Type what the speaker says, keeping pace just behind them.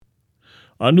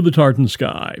Under the Tartan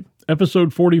Sky,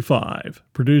 Episode 45,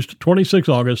 produced 26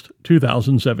 August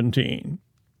 2017.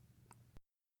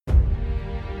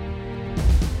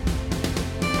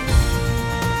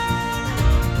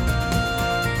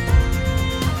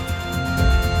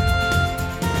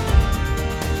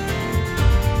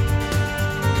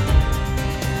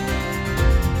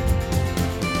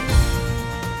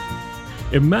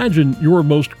 Imagine your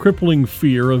most crippling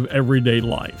fear of everyday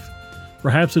life.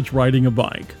 Perhaps it's riding a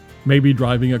bike, maybe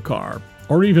driving a car,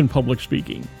 or even public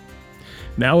speaking.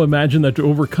 Now imagine that to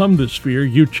overcome this fear,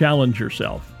 you challenge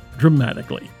yourself,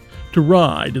 dramatically, to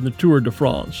ride in the Tour de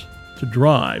France, to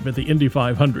drive at the Indy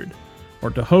 500, or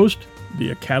to host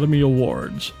the Academy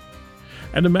Awards.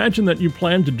 And imagine that you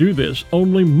plan to do this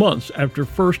only months after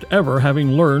first ever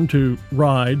having learned to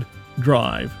ride,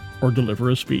 drive, or deliver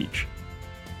a speech.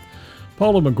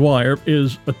 Paula Maguire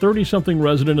is a 30-something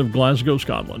resident of Glasgow,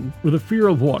 Scotland, with a fear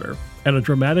of water and a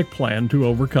dramatic plan to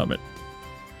overcome it.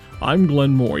 I'm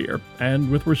Glenn Moyer,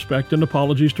 and with respect and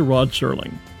apologies to Rod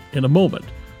Serling, in a moment,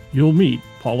 you'll meet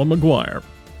Paula Maguire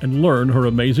and learn her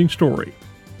amazing story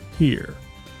here,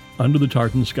 Under the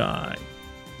Tartan Sky.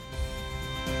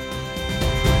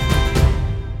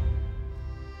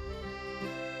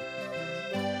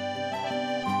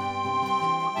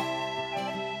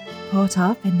 Caught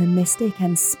up in the mystic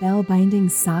and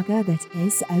spellbinding saga that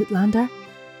is Outlander?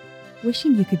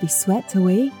 Wishing you could be swept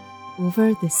away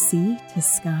over the sea to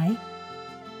sky?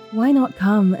 Why not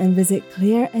come and visit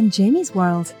Claire and Jamie's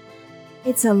world?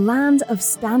 It's a land of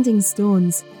standing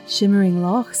stones, shimmering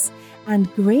lochs,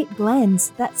 and great glens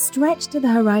that stretch to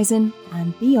the horizon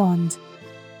and beyond.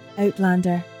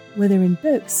 Outlander, whether in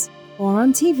books or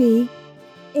on TV,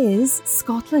 is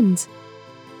Scotland.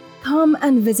 Come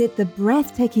and visit the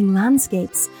breathtaking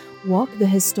landscapes, walk the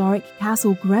historic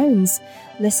castle grounds,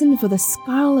 listen for the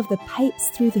skirl of the pipes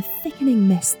through the thickening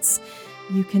mists.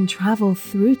 You can travel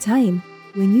through time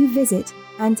when you visit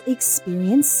and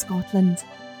experience Scotland.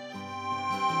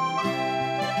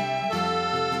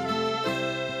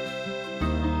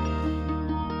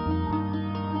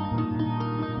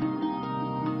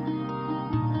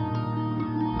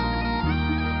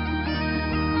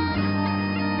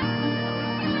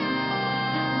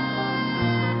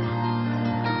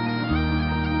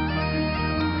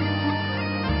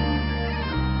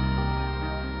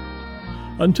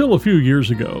 Until a few years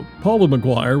ago, Paula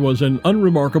Maguire was an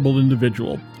unremarkable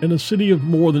individual in a city of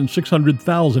more than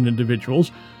 600,000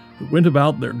 individuals who went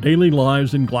about their daily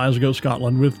lives in Glasgow,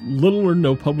 Scotland with little or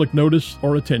no public notice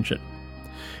or attention.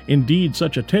 Indeed,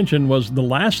 such attention was the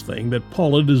last thing that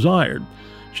Paula desired.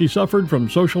 She suffered from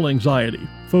social anxiety,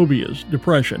 phobias,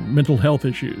 depression, mental health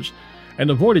issues,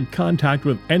 and avoided contact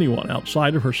with anyone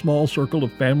outside of her small circle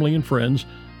of family and friends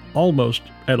almost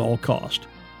at all cost.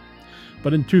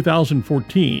 But in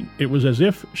 2014, it was as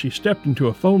if she stepped into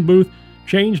a phone booth,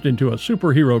 changed into a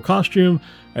superhero costume,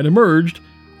 and emerged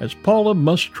as Paula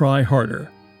Must Try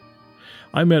Harder.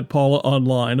 I met Paula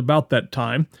online about that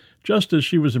time, just as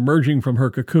she was emerging from her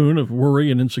cocoon of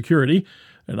worry and insecurity,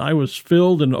 and I was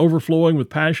filled and overflowing with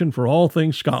passion for all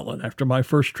things Scotland after my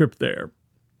first trip there.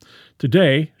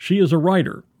 Today, she is a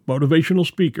writer, motivational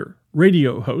speaker,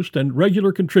 radio host, and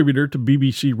regular contributor to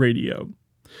BBC Radio.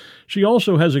 She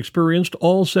also has experienced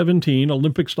all 17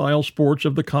 Olympic-style sports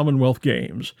of the Commonwealth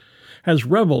Games, has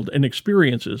reveled in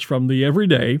experiences from the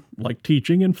everyday, like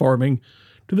teaching and farming,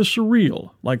 to the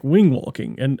surreal, like wing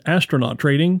walking and astronaut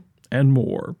training, and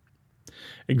more.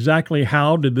 Exactly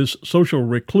how did this social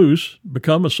recluse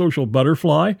become a social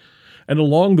butterfly, and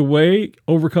along the way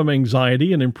overcome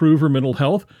anxiety and improve her mental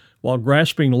health while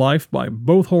grasping life by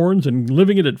both horns and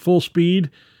living it at full speed?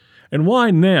 And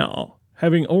why now,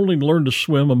 having only learned to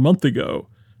swim a month ago,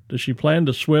 does she plan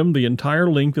to swim the entire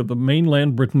length of the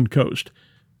mainland Britain coast,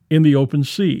 in the open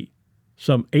sea,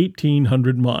 some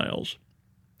 1,800 miles?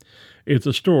 It's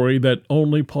a story that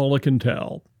only Paula can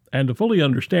tell, and to fully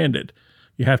understand it,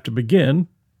 you have to begin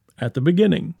at the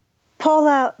beginning.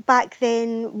 Paula back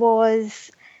then was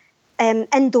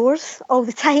indoors all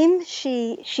the time.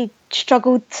 She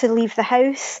struggled to leave the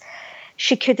house.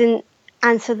 She couldn't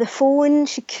answer the phone.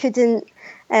 She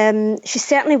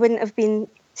certainly wouldn't have been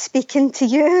speaking to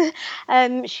you.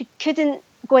 She couldn't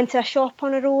go into a shop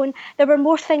on her own. There were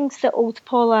more things that old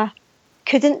Paula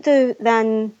couldn't do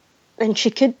than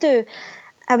she could do.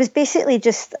 I was basically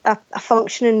just a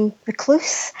functioning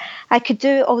recluse. I could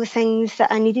do all the things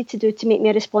that I needed to do to make me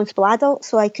a responsible adult,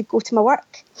 so I could go to my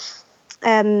work.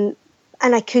 And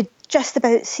I could just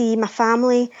about see my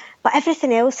family, but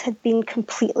everything else had been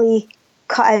completely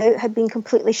cut out, had been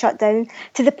completely shut down,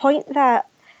 to the point that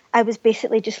I was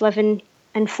basically just living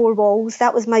in four walls.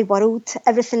 That was my world.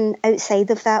 Everything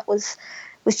outside of that was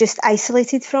just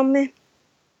isolated from me.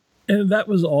 And that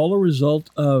was all a result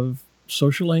of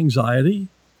social anxiety?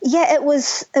 Yeah, it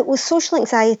was social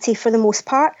anxiety for the most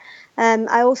part.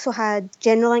 I also had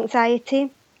general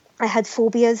anxiety. I had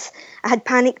phobias. I had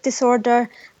panic disorder,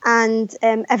 and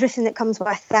everything that comes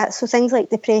with that. So things like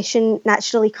depression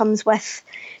naturally comes with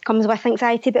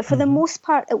anxiety. But for the most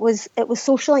part, it was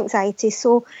social anxiety.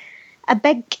 So a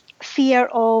big fear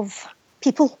of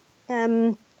people.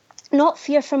 Not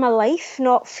fear for my life,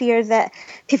 not fear that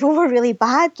people were really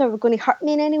bad or were going to hurt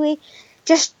me in any way.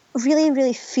 Just really,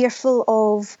 really fearful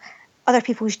of other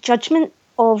people's judgment,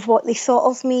 of what they thought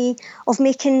of me, of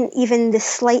making even the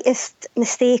slightest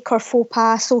mistake or faux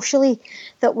pas socially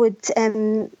that would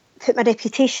put my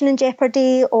reputation in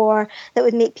jeopardy, or that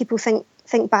would make people think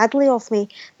badly of me.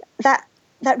 That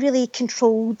really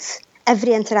controlled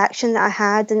every interaction that I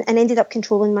had, and ended up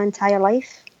controlling my entire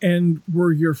life. And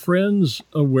were your friends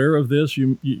aware of this?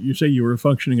 You say you were a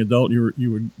functioning adult.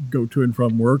 You would go to and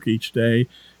from work each day.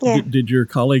 Yeah. Did your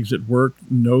colleagues at work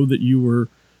know that you were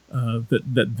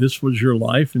that this was your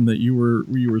life and that you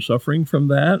were suffering from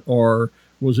that, or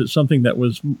was it something that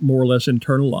was more or less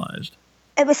internalized?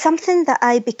 It was something that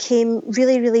I became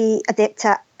really, really adept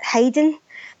at hiding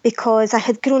because I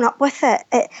had grown up with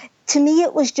it. To me,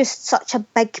 it was just such a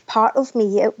big part of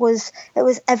me. It was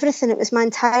everything. It was my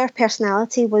entire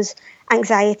personality was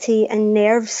anxiety and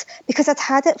nerves because I'd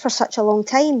had it for such a long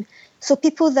time. So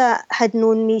people that had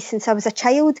known me since I was a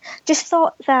child just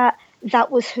thought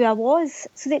that was who I was.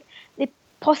 So they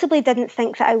possibly didn't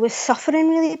think that I was suffering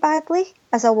really badly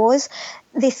as I was.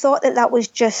 They thought that was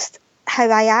just how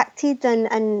I acted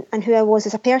and who I was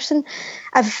as a person.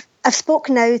 I've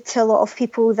spoken now to a lot of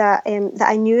people that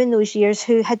I knew in those years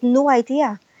who had no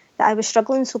idea that I was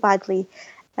struggling so badly,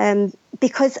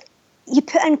 because you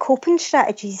put in coping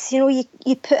strategies.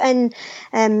 You put in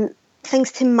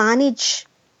things to manage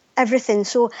everything.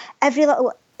 So every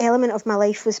little element of my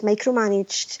life was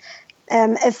micromanaged.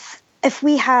 If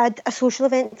we had a social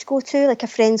event to go to, like a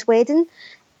friend's wedding,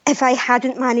 if I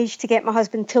hadn't managed to get my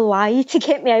husband to lie to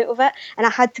get me out of it, and I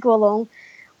had to go along,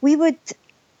 we would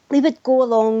go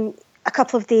along a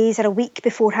couple of days or a week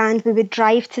beforehand. We would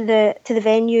drive to the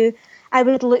venue. I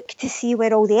would look to see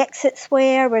where all the exits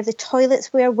were, where the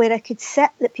toilets were, where I could sit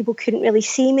that people couldn't really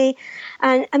see me,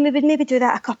 and we would maybe do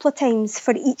that a couple of times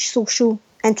for each social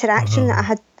interaction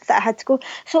that I had to go.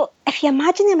 So if you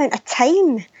imagine the amount of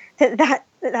time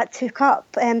that took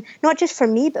up, not just for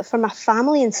me but for my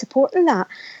family and supporting that.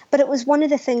 But it was one of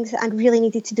the things that I really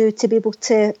needed to do to be able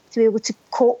to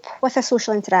cope with a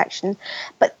social interaction.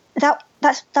 But that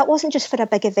wasn't just for a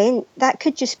big event. That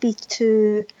could just be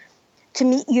to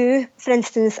meet you, for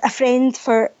instance, a friend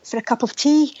for a cup of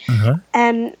tea.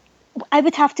 I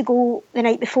would have to go the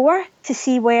night before to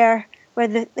see where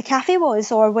the cafe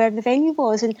was or where the venue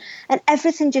was, and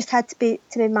everything just had to be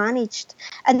managed.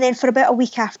 And then for about a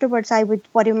week afterwards, I would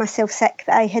worry myself sick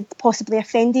that I had possibly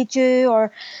offended you,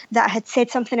 or that I had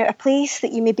said something out of place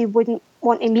that you maybe wouldn't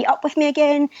want to meet up with me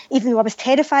again, even though I was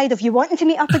terrified of you wanting to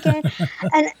meet up again.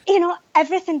 And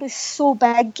everything was so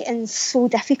big and so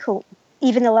difficult,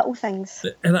 even the little things.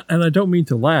 And I don't mean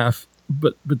to laugh,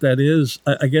 but that is,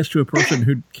 I guess, to a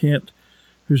person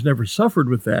who's never suffered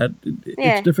with that,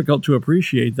 it's difficult to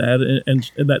appreciate that.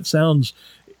 And that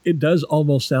it does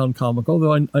almost sound comical,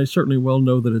 though I certainly well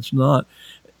know that it's not.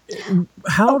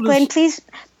 Glenn, please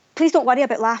don't worry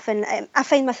about laughing. I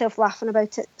find myself laughing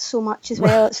about it so much as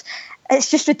well. It's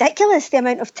just ridiculous, the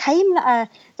amount of time that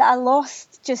I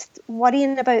lost just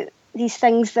worrying about these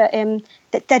things that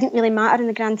didn't really matter in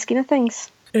the grand scheme of things.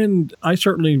 And I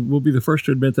certainly will be the first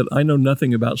to admit that I know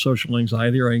nothing about social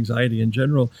anxiety or anxiety in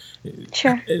general.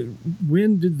 Sure.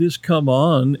 When did this come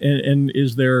on? And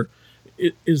is there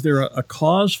a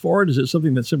cause for it? Is it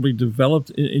something that simply developed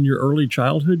in your early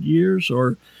childhood years?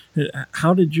 Or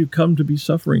how did you come to be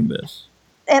suffering this?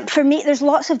 For me, there's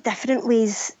lots of different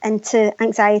ways into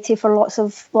anxiety for lots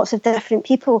of different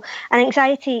people. And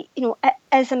anxiety, it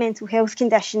is a mental health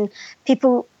condition.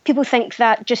 People think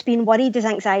that just being worried is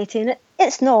anxiety, and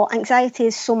it's not. Anxiety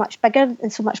is so much bigger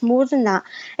and so much more than that.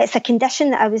 It's a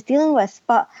condition that I was dealing with.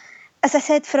 But as I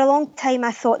said, for a long time,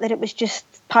 I thought that it was just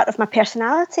part of my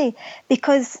personality,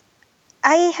 because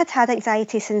I had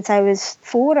anxiety since I was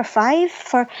 4 or 5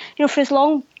 for as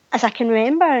long as I can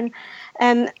remember.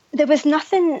 And there was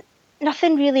nothing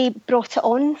really brought it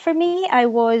on for me.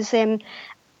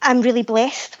 I'm really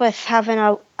blessed with having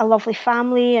a lovely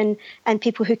family and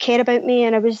people who care about me,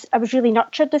 and I was really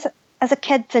nurtured as a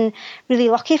kid and really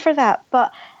lucky for that.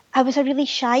 But I was a really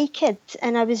shy kid,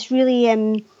 and I was really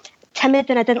timid,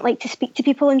 and I didn't like to speak to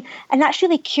people, and that's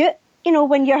really cute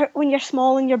when you're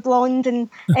small and you're blonde and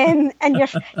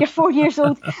you're 4 years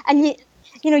old and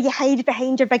you hide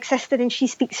behind your big sister and she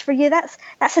speaks for you.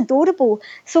 That's adorable.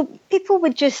 So people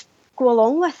would just go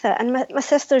along with it. And my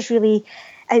sister's really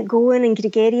outgoing and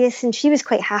gregarious, and she was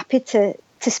quite happy to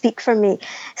speak for me.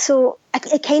 So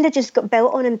it kind of just got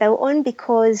built on,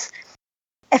 because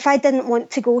if I didn't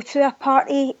want to go to a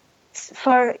party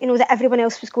for that everyone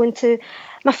else was going to,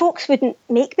 my folks wouldn't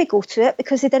make me go to it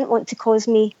because they didn't want to cause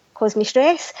me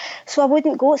stress. So I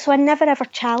wouldn't go. So I never ever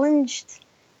challenged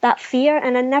that fear,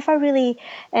 and I never really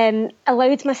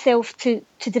allowed myself to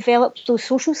develop those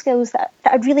social skills that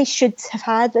I really should have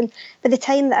had. And by the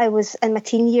time that I was in my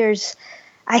teen years,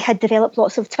 I had developed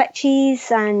lots of twitches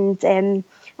and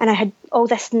I had all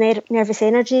this nervous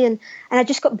energy, and I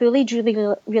just got bullied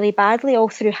really, really badly all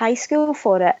through high school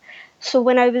for it. So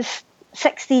when I was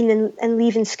 16 and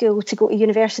leaving school to go to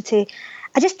university,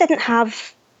 I just didn't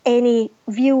have any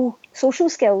real social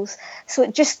skills. So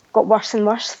it just got worse and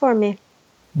worse for me.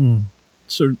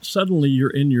 So suddenly you're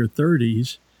in your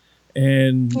 30s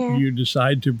and you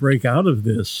decide to break out of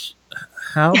this.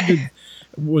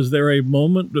 Was there a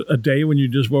moment, a day when you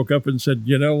just woke up and said,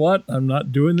 you know what, I'm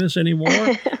not doing this anymore?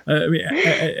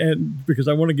 And because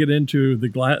I want to get into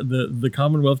the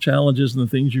Commonwealth challenges and the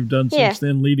things you've done since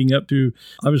then, leading up to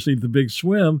obviously the big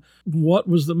swim. What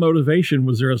was the motivation?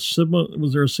 Was there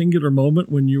a singular moment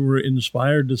when you were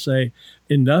inspired to say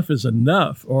enough is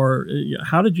enough? Or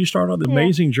how did you start on the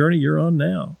amazing journey you're on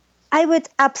now? I would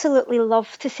absolutely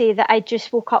love to say that I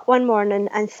just woke up one morning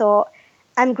and thought,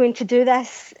 I'm going to do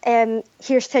this.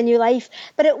 Here's to a new life.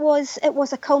 But it was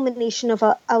a culmination of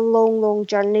a long, long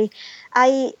journey.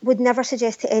 I would never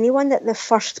suggest to anyone that the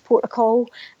first port of call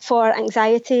for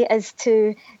anxiety is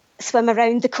to swim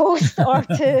around the coast or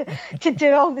to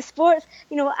do all the sports.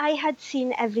 I had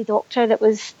seen every doctor that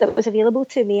was available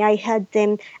to me. I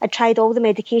tried all the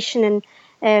medication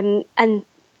and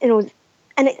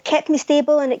it kept me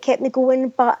stable and it kept me going.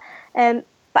 But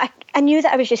I knew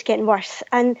that I was just getting worse,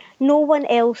 and no one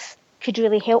else could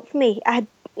really help me. I'd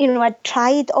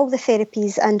tried all the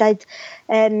therapies, and I'd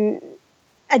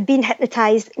been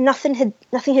hypnotised. Nothing had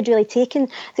really taken.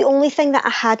 The only thing that I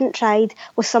hadn't tried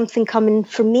was something coming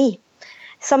from me,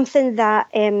 something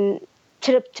that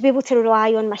to be able to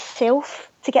rely on myself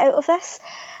to get out of this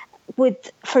would,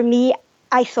 for me,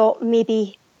 I thought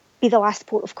maybe be the last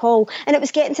port of call. And it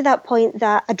was getting to that point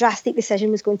that a drastic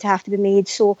decision was going to have to be made.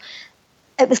 So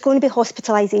it was going to be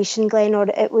hospitalisation, Glenn, or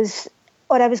I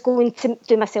was going to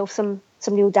do myself some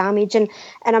real damage. And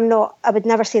I would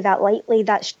never say that lightly.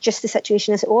 That's just the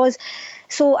situation as it was.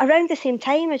 So around the same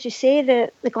time, as you say,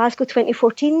 the Glasgow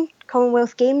 2014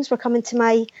 Commonwealth Games were coming to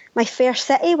my fair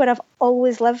city, where I've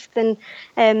always lived,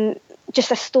 and just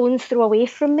a stone's throw away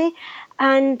from me.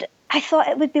 And I thought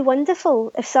it would be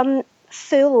wonderful if some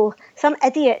fool, some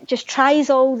idiot, just tries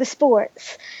all the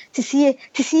sports to see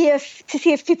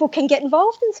if people can get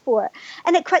involved in sport.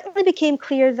 And it quickly became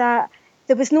clear that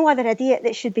there was no other idiot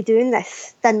that should be doing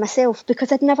this than myself,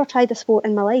 because I'd never tried a sport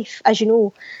in my life, as you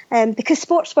know, because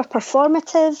sports were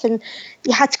performative and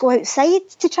you had to go outside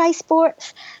to try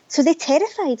sports, so they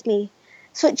terrified me.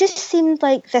 So it just seemed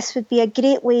like this would be a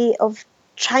great way of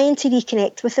trying to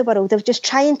reconnect with the world, of just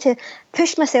trying to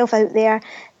push myself out there,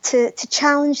 to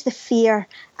challenge the fear,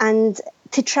 and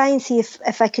to try and see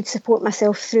if I could support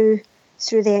myself through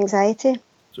the anxiety.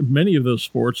 So many of those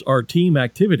sports are team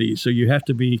activities, so you have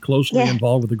to be closely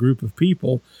involved with a group of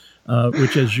people,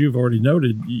 which, as you've already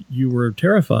noted, you were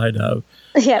terrified of.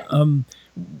 Yeah.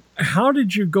 How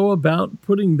did you go about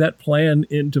putting that plan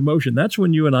into motion? That's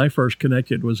when you and I first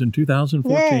connected, was in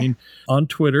 2014 on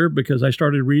Twitter, because I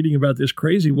started reading about this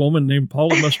crazy woman named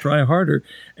Paula Must Try Harder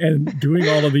and doing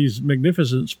all of these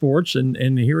magnificent sports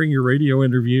and hearing your radio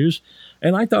interviews.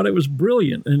 And I thought it was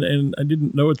brilliant. And I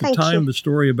didn't know at the time the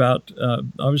story about,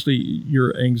 obviously,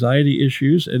 your anxiety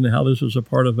issues and how this was a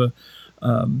part of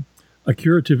a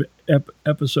curative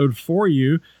episode for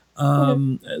you.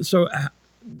 So,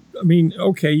 I mean,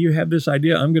 okay, you have this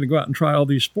idea, I'm going to go out and try all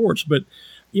these sports, but,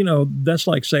 that's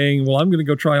like saying, well, I'm going to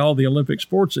go try all the Olympic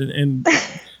sports. And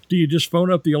do you just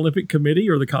phone up the Olympic Committee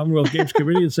or the Commonwealth Games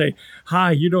Committee and say,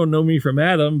 hi, you don't know me from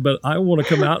Adam, but I want to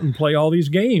come out and play all these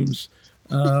games?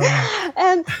 Do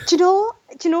you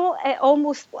know, it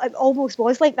almost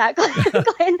was like that,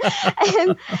 Glenn.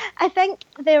 I think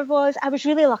I was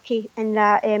really lucky in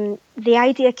that the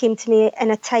idea came to me in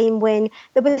a time when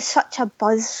there was such a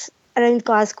buzz around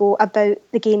Glasgow about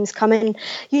the games coming.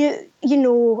 You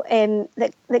know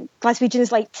that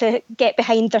Glaswegians like to get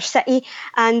behind their city,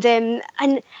 and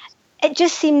it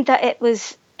just seemed that it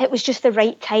was it was just the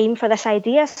right time for this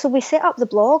idea. So we set up the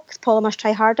blog, Paula Must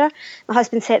Try Harder. My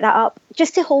husband set that up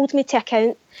just to hold me to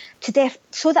account,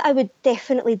 so that I would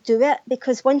definitely do it.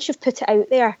 Because once you've put it out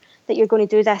there that you're going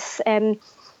to do this,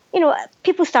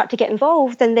 people start to get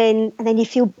involved, and then you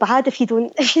feel bad if you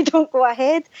don't go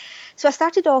ahead. So I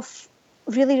started off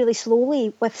really, really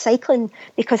slowly with cycling,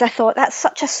 because I thought that's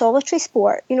such a solitary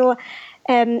sport. All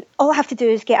I have to do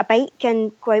is get a bike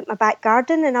and go out my back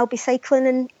garden, and I'll be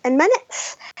cycling in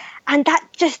minutes. And that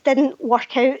just didn't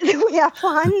work out the way I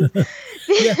planned.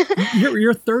 Yeah,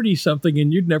 you're 30-something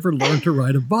and you'd never learned to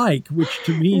ride a bike, which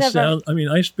to me sounds... I mean,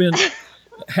 I spent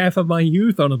half of my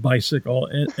youth on a bicycle,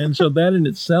 and so that in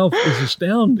itself is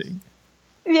astounding.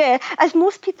 Yeah, as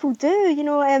most people do.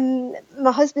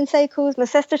 My husband cycles, my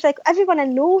sister cycles, everyone I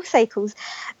know cycles.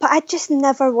 But I just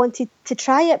never wanted to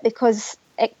try it because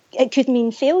it could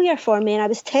mean failure for me, and I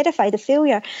was terrified of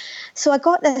failure. So I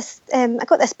got this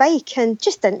bike and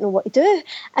just didn't know what to do.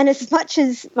 And as much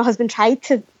as my husband tried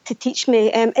to teach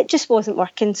me, it just wasn't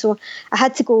working. So I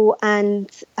had to go and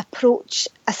approach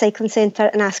a cycling centre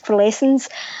and ask for lessons.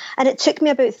 And it took me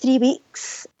about 3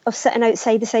 weeks of sitting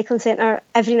outside the cycling centre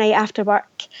every night after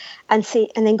work and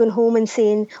then going home and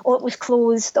saying, oh, it was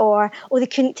closed, or oh, they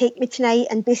couldn't take me tonight,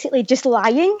 and basically just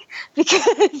lying because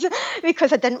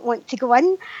I didn't want to go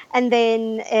in. And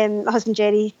then my husband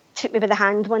Jerry took me by the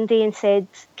hand one day and said,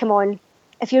 come on,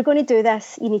 if you're going to do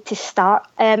this, you need to start.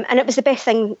 And it was the best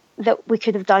thing that we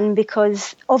could have done,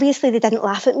 because obviously they didn't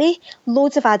laugh at me.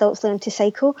 Loads of adults learned to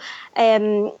cycle.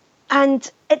 And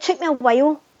it took me a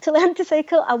while to learn to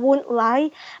cycle, I won't lie.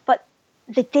 But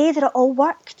the day that it all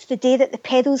worked, the day that the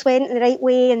pedals went in the right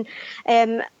way,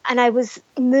 and I was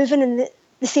moving in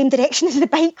the same direction as the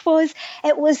bike was,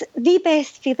 it was the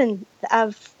best feeling that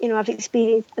I've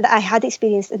experienced, that I had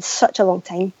experienced in such a long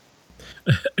time.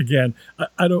 Again,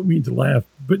 I don't mean to laugh,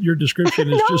 but your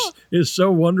description is is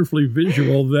so wonderfully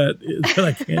visual that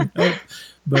I can't help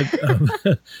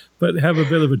but have a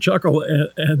bit of a chuckle,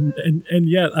 and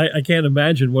yet I can't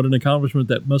imagine what an accomplishment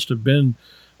that must have been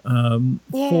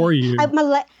for you.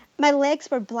 My legs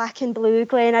were black and blue,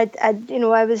 Glenn. I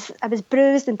was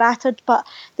bruised and battered, but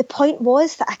the point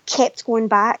was that I kept going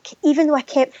back, even though I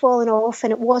kept falling off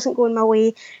and it wasn't going my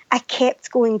way. I kept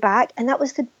going back, and that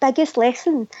was the biggest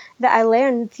lesson that I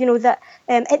learned. That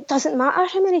it doesn't matter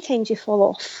how many times you fall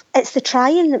off; it's the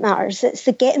trying that matters. It's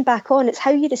the getting back on. It's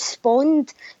how you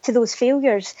respond to those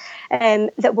failures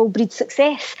that will breed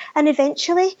success. And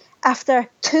eventually, after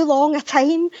too long a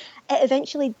time, it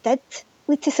eventually did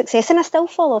lead to success, and I still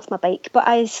fall off my bike, but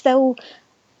I still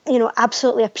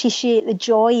absolutely appreciate the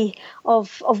joy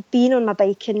of being on my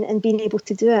bike and being able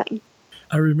to do it.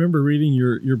 I remember reading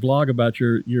your blog about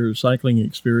your cycling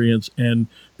experience, and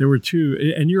there were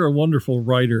two, and you're a wonderful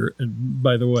writer,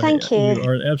 by the way. Thank you. You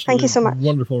are an absolutely Thank you so much.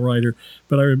 Wonderful writer.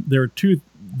 But there are two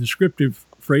descriptive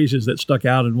phrases that stuck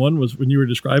out, and one was when you were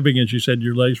describing, as you said,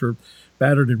 your legs were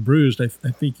battered and bruised. I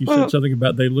think you said something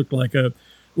about they looked like a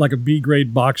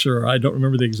B-grade boxer. I don't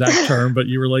remember the exact term, but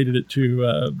you related it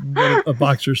to what a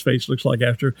boxer's face looks like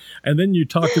after. And then you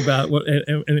talked about what,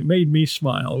 and it made me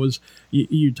smile, was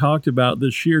you talked about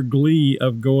the sheer glee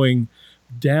of going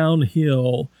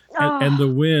downhill and the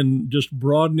wind just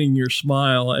broadening your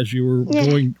smile as you were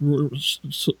going,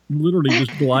 literally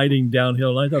just gliding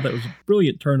downhill. And I thought that was a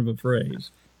brilliant turn of a phrase.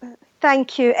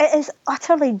 Thank you. It is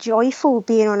utterly joyful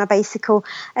being on a bicycle.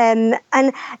 And,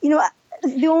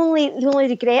 the only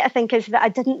regret I think is that I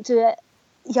didn't do it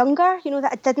younger.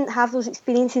 That I didn't have those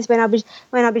experiences when I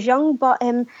was young. But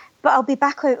I'll be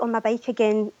back out on my bike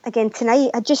again tonight.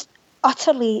 I just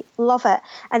utterly love it,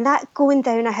 and that going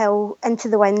down a hill into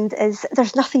the wind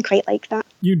there's nothing quite like that.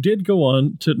 You did go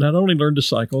on to not only learn to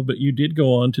cycle, but you did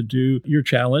go on to do your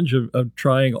challenge of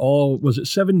trying was it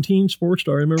 17 sports?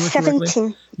 Do I remember 17.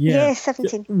 Correctly? Yeah,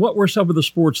 17. What were some of the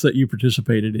sports that you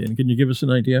participated in? Can you give us an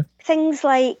idea? Things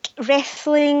like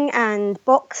wrestling and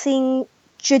boxing,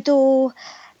 judo,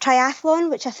 triathlon,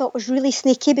 which I thought was really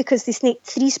sneaky because they snaked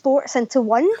 3 sports into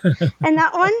one in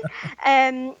that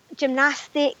one.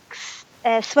 Gymnastics,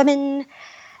 swimming,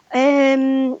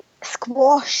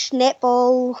 squash,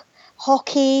 netball,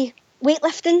 hockey,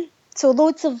 weightlifting. So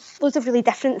loads of really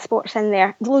different sports in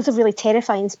there. Loads of really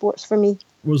terrifying sports for me.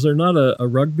 Was there not a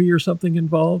rugby or something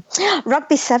involved?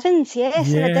 Rugby sevens, yes.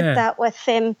 Yeah. And I did that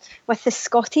with the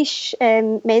Scottish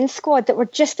men's squad that were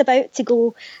just about to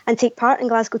go and take part in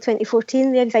Glasgow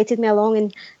 2014. They invited me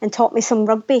along and taught me some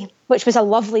rugby, which was a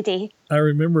lovely day. I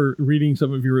remember reading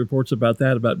some of your reports about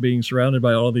that, about being surrounded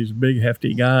by all these big,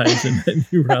 hefty guys, and then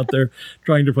you were out there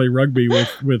trying to play rugby with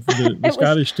the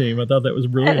Scottish team. I thought that was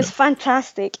brilliant. It was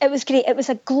fantastic. It was great. It was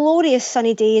a glorious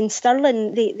sunny day in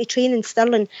Stirling. They train in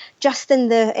Stirling, just in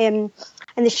the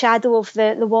shadow of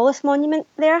the Wallace Monument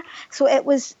there. So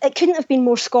it couldn't have been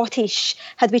more Scottish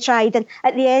had we tried. And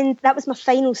at the end, that was my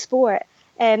final sport.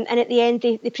 And at the end,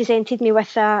 they presented me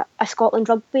with a Scotland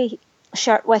rugby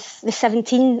shirt with the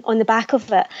 17 on the back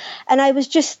of it. And I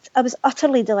was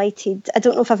utterly delighted. I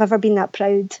don't know if I've ever been that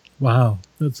proud. Wow.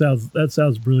 That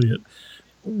sounds brilliant.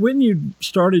 When you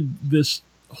started this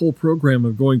whole program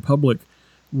of going public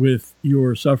with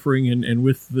your suffering and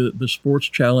with the sports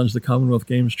challenge, the Commonwealth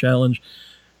Games challenge,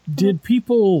 did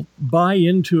people buy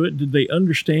into it? Did they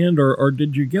understand? Or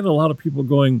did you get a lot of people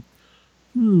going,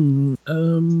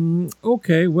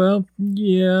 okay, well,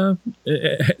 yeah,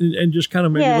 and just kind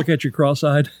of maybe look at you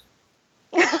cross-eyed?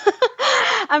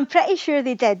 I'm pretty sure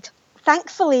they did.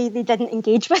 Thankfully, they didn't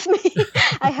engage with me.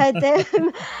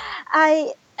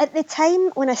 At the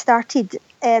time when I started,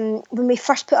 when we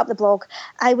first put up the blog,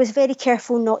 I was very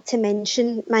careful not to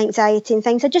mention my anxiety and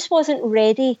things. I just wasn't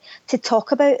ready to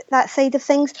talk about that side of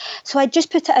things. So I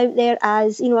just put it out there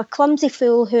as, a clumsy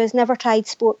fool who has never tried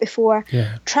sport before,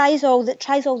 tries all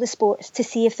the sports to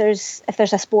see if there's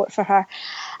a sport for her.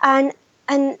 And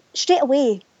straight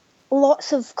away,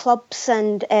 lots of clubs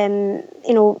and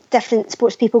different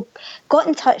sports people got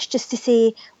in touch just to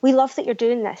say, we love that you're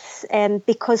doing this,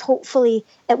 because hopefully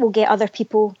it will get other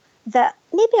people that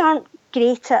maybe aren't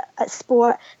great at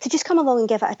sport to just come along and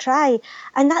give it a try.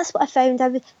 And that's what I found.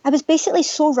 I was basically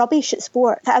so rubbish at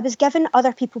sport that I was giving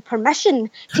other people permission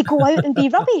to go out and be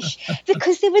rubbish,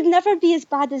 because they would never be as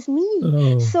bad as me.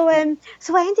 Oh. So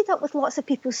I ended up with lots of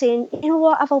people saying, you know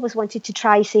what, I've always wanted to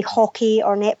try, say, hockey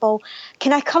or netball.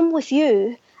 Can I come with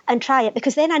you and try it?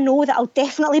 Because then I know that I'll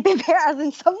definitely be better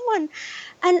than someone.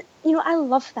 And, I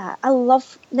love that.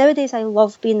 Nowadays I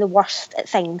love being the worst at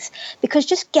things, because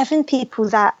just giving people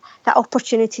that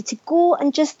opportunity to go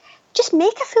and just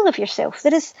make a fool of yourself.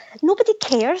 Nobody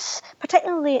cares,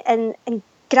 particularly in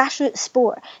grassroots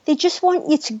sport. They just want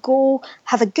you to go,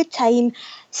 have a good time,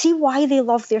 see why they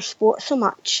love their sport so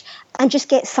much, and just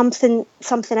get something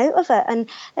out of it.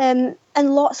 And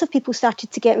lots of people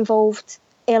started to get involved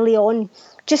early on,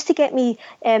 just to get me.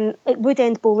 Wood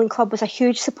End Bowling Club was a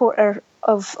huge supporter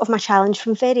of my challenge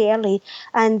from very early,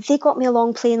 and they got me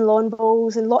along playing lawn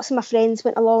bowls, and lots of my friends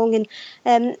went along.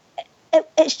 And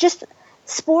it's just,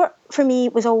 sport for me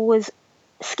was always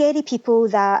scary people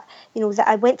that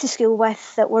I went to school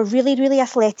with that were really, really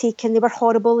athletic, and they were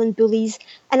horrible and bullies.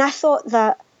 And I thought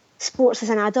that sports as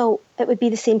an adult, it would be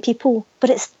the same people, but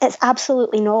it's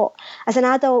absolutely not. As an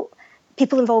adult,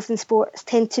 people involved in sports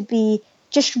tend to be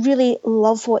just really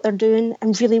love what they're doing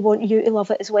and really want you to love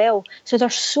it as well. So they're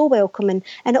so welcoming,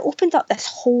 and it opened up this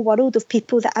whole world of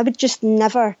people that I would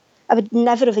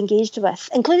never have engaged with,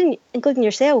 including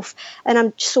yourself. And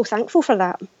I'm just so thankful for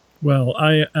that. Well,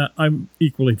 I'm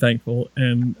equally thankful,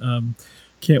 and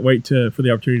can't wait for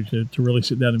the opportunity to really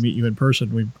sit down and meet you in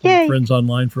person. We've been friends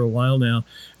online for a while now,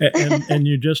 and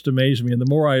you just amaze me. And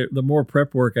the more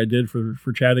prep work I did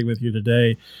for chatting with you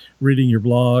today, reading your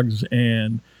blogs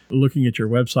and looking at your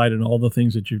website and all the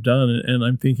things that you've done, and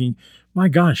I'm thinking, my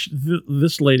gosh,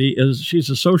 this lady she's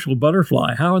a social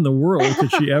butterfly. How in the world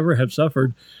could she ever have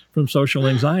suffered from social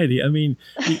anxiety? I mean,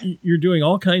 you're doing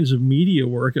all kinds of media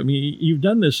work. I mean, you've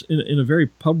done this in a very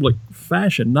public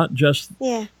fashion, not just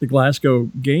the Glasgow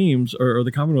Games or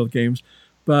the Commonwealth Games,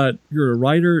 but you're a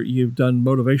writer. You've done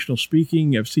motivational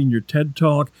speaking. I've seen your TED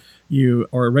Talk. You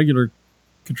are a regular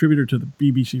contributor to the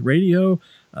BBC Radio,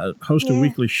 host a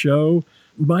weekly show.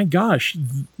 My gosh,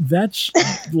 that's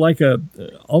like I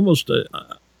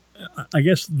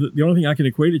guess the only thing I can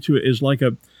equate it to is like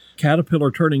a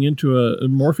caterpillar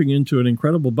morphing into an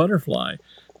incredible butterfly,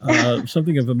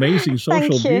 something of amazing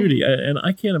social beauty. And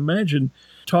I can't imagine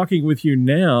talking with you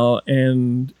now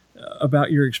and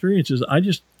about your experiences. I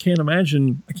just can't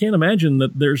imagine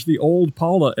that there's the old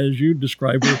Paula, as you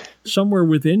described her, somewhere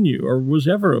within you, or was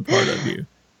ever a part of you.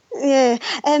 Yeah.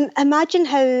 Imagine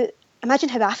how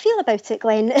I feel about it,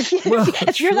 Glenn, if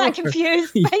you're that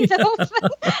confused by the whole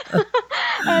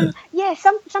thing.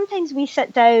 Sometimes we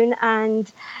sit down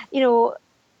and,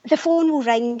 the phone will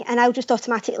ring and I'll just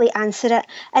automatically answer it.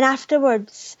 And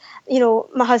afterwards,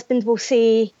 my husband will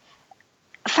say,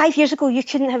 5 years ago, you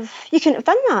couldn't have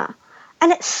done that.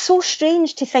 And it's so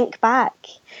strange to think back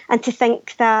and to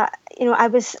think that, I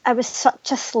was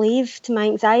such a slave to my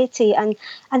anxiety, and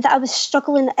that I was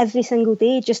struggling every single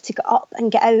day just to get up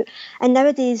and get out. And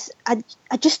nowadays, I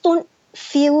just don't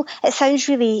feel, it sounds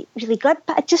really, really glib,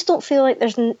 but I just don't feel like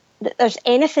there's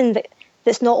anything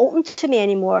that's not open to me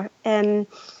anymore. Even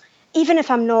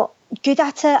if I'm not good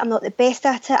at it, I'm not the best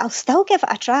at it, I'll still give it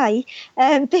a try,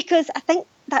 because I think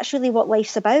that's really what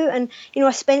life's about. And,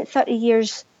 I spent 30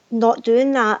 years not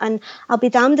doing that, and I'll be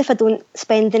damned if I don't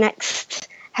spend the next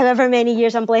however many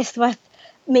years I'm blessed with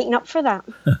making up for that.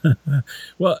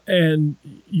 Well, and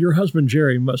your husband,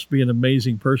 Jerry, must be an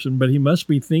amazing person, but he must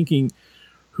be thinking,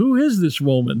 who is this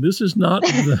woman? This is not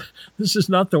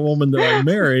the woman that I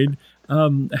married.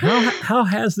 How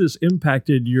has this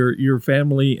impacted your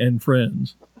family and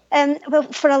friends? Well,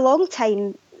 for a long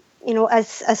time,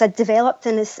 as I developed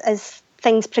and as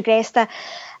things progressed, I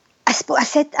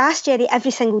asked Jerry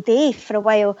every single day for a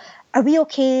while, "Are we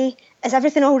okay? Is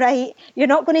everything all right? You're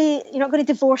not going to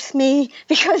divorce me?"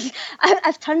 Because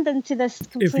I've turned into this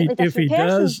completely different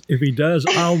person. If he does,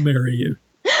 I'll marry you.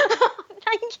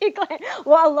 Thank you, Glenn.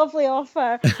 What a lovely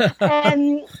offer.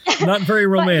 Not very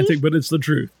romantic, but it's the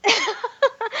truth.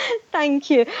 Thank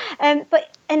you.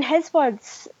 But in his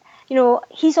words,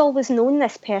 he's always known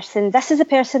this person. This is a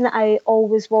person that I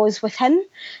always was with him.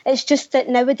 It's just that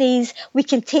nowadays we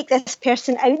can take this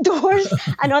person outdoors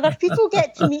and other people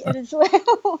get to meet her as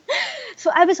well. So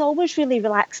I was always really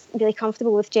relaxed, really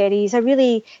comfortable with Jerry. He's a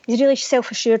really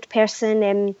self-assured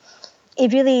person.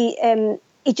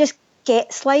 He just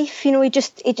gets life. He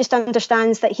just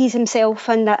understands that he's himself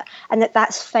and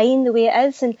that's fine the way it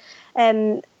is.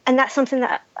 And that's something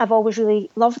that I've always really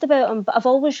loved about him. But I've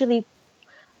always really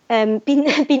been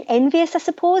envious, I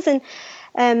suppose,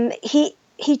 and he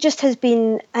just has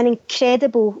been an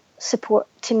incredible support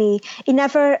to me. He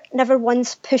never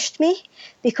once pushed me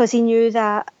because he knew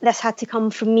that this had to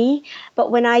come from me.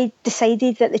 But when I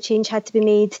decided that the change had to be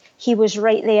made, he was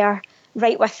right there,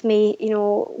 right with me,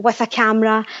 with a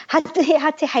camera. He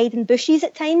had to hide in bushes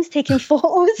at times taking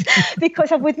photos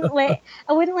because I wouldn't let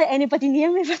anybody near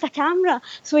me with a camera.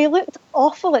 So he looked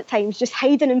awful at times, just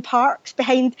hiding in parks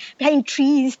behind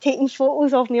trees, taking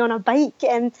photos of me on a bike.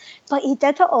 But he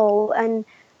did it all, and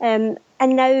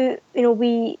now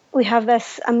we have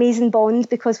this amazing bond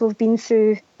because we've been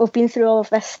through all of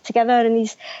this together, and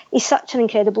he's such an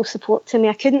incredible support to me.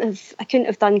 I couldn't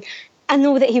have done. I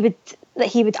know that he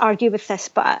would argue with this,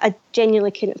 but I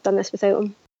genuinely couldn't have done this without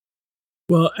him.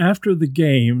 Well, after the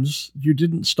games, you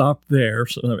didn't stop there.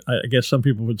 So I guess some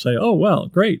people would say, "Oh, well,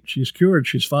 great, she's cured,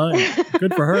 she's fine,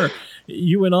 good for her."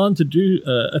 You went on to do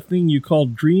a thing you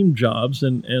called dream jobs,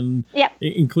 and yep.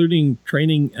 Including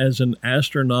training as an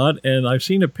astronaut. And I've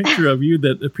seen a picture of you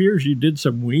that appears you did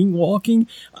some wing walking.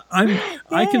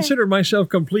 I consider myself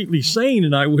completely sane,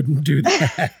 and I wouldn't do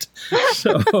that.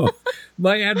 So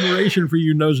my admiration for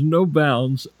you knows no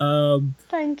bounds.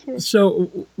 Thank you.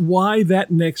 So why that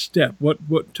next step?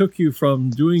 What took you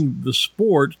from doing the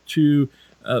sport to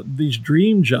these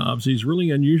dream jobs, these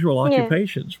really unusual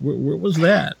occupations? Where was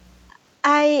that?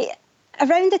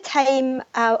 Around the time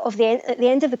at the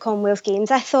end of the Commonwealth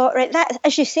Games, I thought, right, that,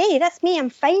 as you say, that's me,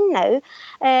 I'm fine now.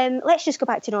 Let's just go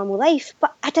back to normal life.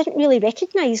 But I didn't really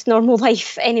recognise normal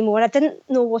life anymore. I didn't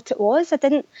know what it was. I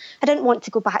didn't want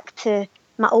to go back to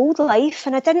my old life,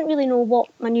 and I didn't really know what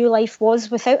my new life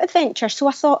was without adventure. So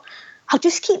I thought, I'll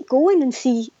just keep going and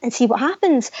see what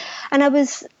happens. And I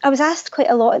was asked quite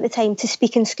a lot at the time to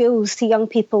speak in schools to young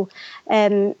people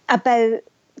about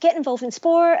getting involved in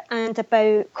sport and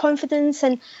about confidence.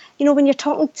 And when you're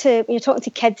talking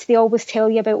to kids, they always tell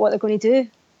you about what they're going to do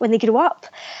when they grow up.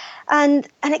 And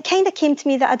it kind of came to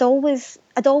me that I'd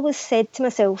always said to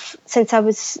myself since I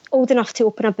was old enough to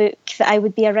open a book that I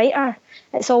would be a writer.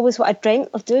 It's always what I dreamt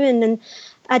of doing, and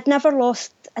I'd never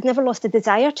lost the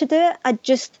desire to do it. I'd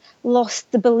just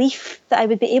lost the belief that I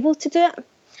would be able to do it.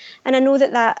 And I know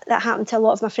that happened to a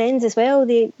lot of my friends as well.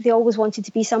 They always wanted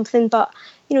to be something, but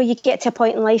you get to a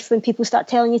point in life when people start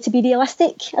telling you to be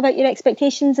realistic about your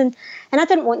expectations, and I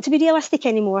didn't want to be realistic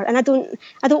anymore. And I don't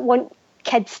want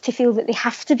kids to feel that they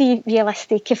have to be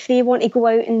realistic. If they want to go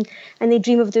out and they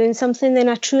dream of doing something, then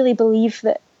I truly believe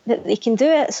that they can do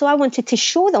it. So I wanted to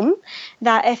show them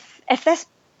that if this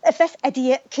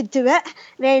idiot could do it,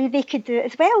 then they could do it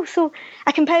as well. So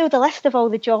I compiled a list of all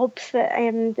the jobs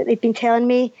that they'd been telling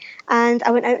me, and I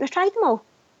went out and I tried them all.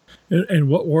 And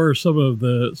what were some of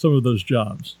those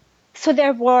jobs? So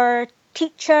there were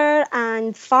teacher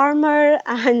and farmer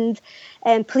and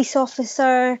police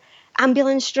officer,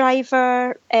 ambulance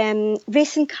driver,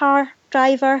 racing car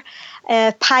driver,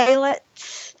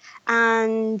 pilot,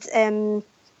 and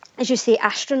as you say,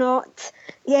 astronaut.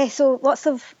 Yeah, so lots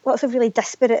of really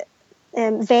disparate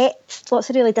vets, lots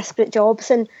of really disparate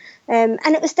jobs, and And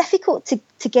it was difficult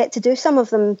to get to do some of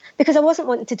them because I wasn't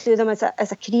wanting to do them as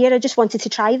a career. I just wanted to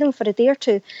try them for a day or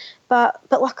two. But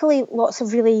luckily, lots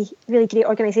of really, really great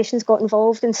organisations got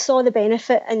involved and saw the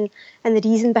benefit and the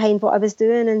reason behind what I was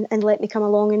doing and let me come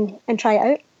along and try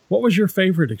it out. What was your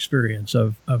favourite experience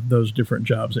of those different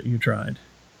jobs that you tried?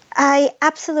 I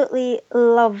absolutely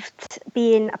loved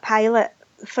being a pilot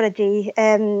for a day.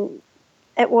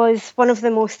 It was one of the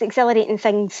most exhilarating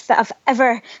things that I've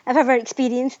ever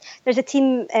experienced. There's a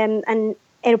team, an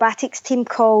aerobatics team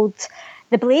called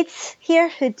the Blades here,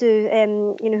 who do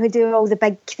all the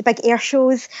big air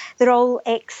shows. They're all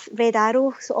ex-Red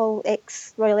Arrow, so all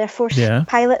ex-Royal Air Force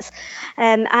pilots.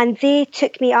 And they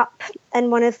took me up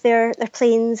in one of their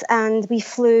planes, and we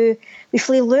flew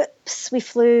loops, we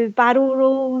flew barrel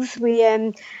rolls,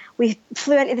 we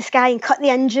flew into the sky and cut the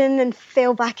engine and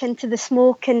fell back into the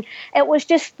smoke. And it was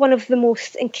just one of the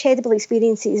most incredible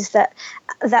experiences that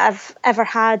I've ever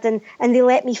had. And they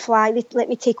let me fly, they let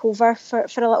me take over for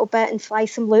a little bit and fly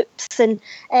some loops. And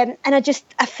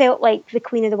I felt like the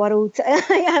queen of the world.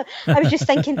 I was just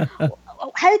thinking,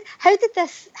 how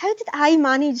did I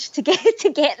manage to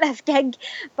get this gig?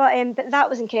 But that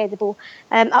was incredible.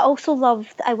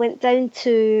 I went down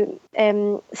to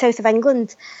south of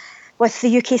England with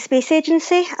the UK Space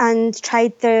Agency and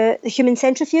tried the human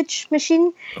centrifuge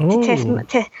machine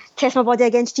to test my body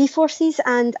against G-forces.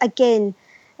 And again,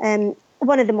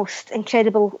 one of the most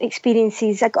incredible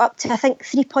experiences. I got up to, I think,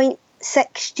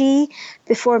 3.6 G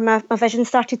before my vision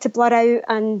started to blur out.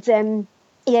 And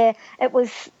it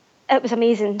was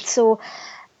amazing. So,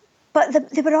 but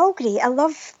they were all great. I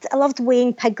loved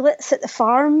weighing piglets at the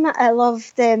farm. I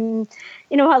loved writing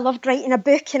a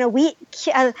book in a week.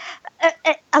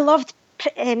 I loved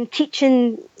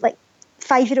teaching like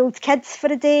 5-year-old kids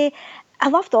for a day. I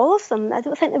loved all of them. I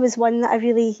don't think there was one that I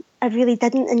really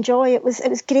didn't enjoy. It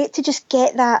was great to just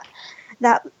get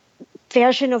that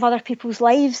version of other people's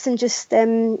lives and just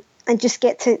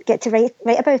get to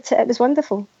write about it. It was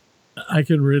wonderful. I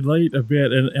can relate a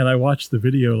bit, and I watched the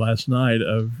video last night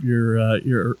of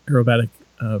your aerobatic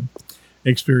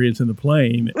experience in the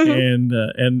plane, and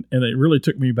it really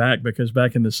took me back because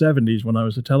back in the 70s when I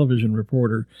was a television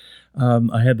reporter,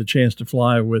 I had the chance to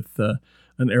fly with an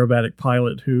aerobatic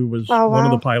pilot who was one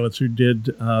of the pilots who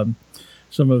did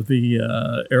some of the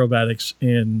aerobatics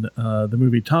in the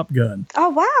movie Top Gun. Oh,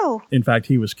 wow. In fact,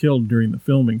 he was killed during the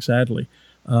filming, sadly.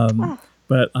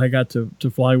 But I got to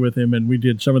fly with him, and we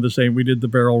did some of the same. We did the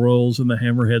barrel rolls and the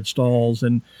hammerhead stalls,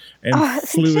 and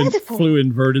flew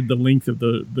inverted the length of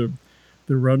the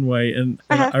runway. And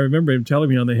I remember him telling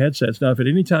me on the headsets, now, if at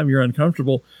any time you're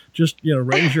uncomfortable, just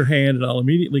raise your hand, and I'll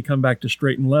immediately come back to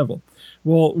straight and level.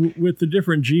 Well, with the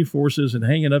different G-forces and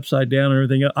hanging upside down and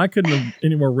everything, I couldn't have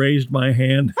anymore raised my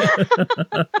hand.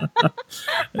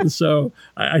 And so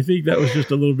I think that was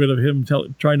just a little bit of him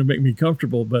trying to make me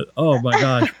comfortable. But, oh, my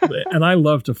gosh. And I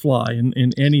love to fly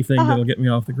in anything that'll get me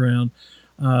off the ground.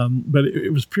 But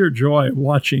it was pure joy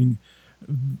watching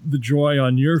the joy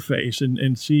on your face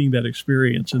and seeing that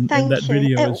experience. And that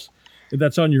video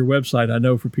that's on your website, I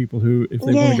know, for people who, if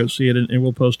they want to go see it, and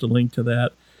we'll post a link to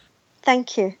that.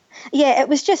 Thank you. Yeah, it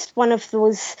was just one of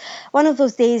those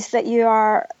days that you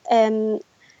are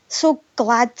so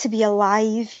glad to be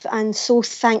alive and so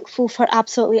thankful for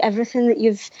absolutely everything that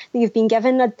you've been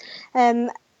given.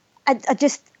 I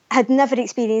just had never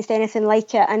experienced anything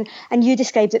like it, and you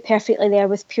described it perfectly there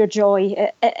with pure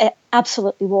joy. It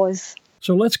absolutely was.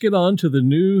 So let's get on to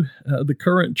the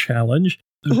current challenge.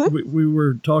 We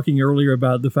were talking earlier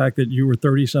about the fact that you were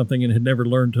 30-something and had never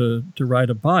learned to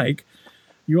ride a bike.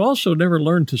 You also never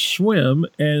learned to swim,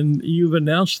 and you've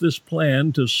announced this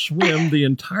plan to swim the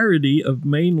entirety of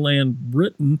mainland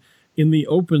Britain in the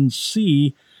open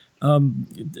sea.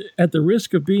 At the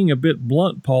risk of being a bit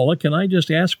blunt, Paula, can I just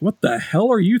ask, what the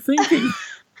hell are you thinking?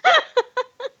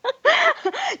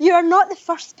 You are not the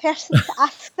first person to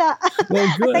ask that.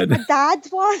 Well, good. I think my dad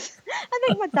was. I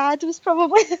think my dad was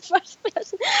probably the first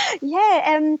person.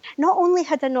 Yeah, not only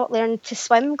had I not learned to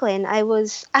swim, Glenn, I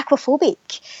was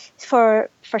aquaphobic for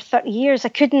 30 years. I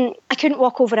couldn't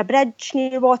walk over a bridge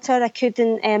near water. I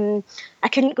couldn't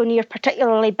go near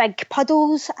particularly big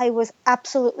puddles. I was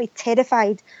absolutely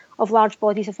terrified of large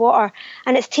bodies of water.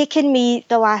 And it's taken me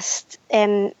the last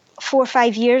 4 or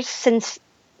 5 years since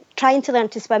trying to learn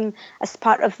to swim as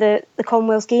part of the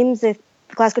Commonwealth Games, the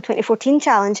Glasgow 2014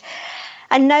 challenge.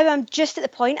 And now I'm just at the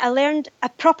point, I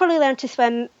properly learned to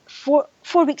swim 4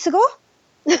 weeks ago.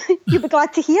 You'll be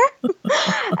glad to hear.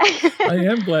 I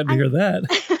am glad to hear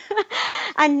that.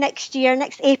 And next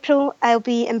April, I'll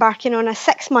be embarking on a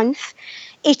 6-month,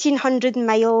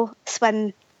 1,800-mile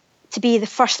swim to be the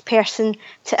first person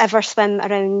to ever swim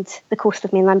around the coast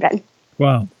of mainland Britain.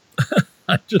 Wow.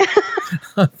 I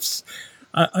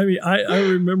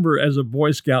remember as a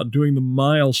Boy Scout doing the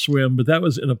mile swim, but that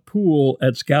was in a pool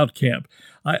at scout camp.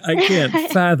 I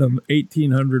can't fathom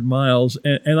 1,800 miles,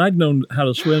 and I'd known how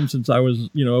to swim since I was,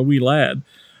 a wee lad.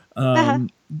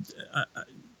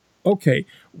 Okay,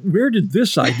 where did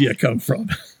this idea come from?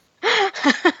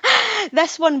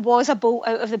 This one was a bolt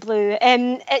out of the blue.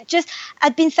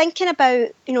 I'd been thinking about,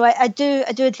 I do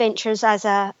adventures as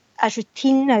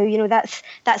routine now.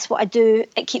 That's what I do.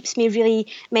 It keeps me really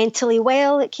mentally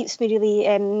well. It keeps me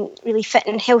really fit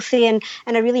and healthy, and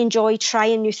I really enjoy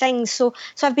trying new things. So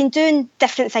I've been doing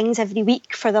different things every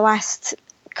week for the last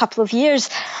couple of years.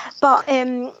 But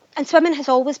and swimming has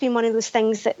always been one of those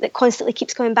things that constantly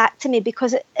keeps coming back to me,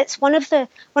 because it's one of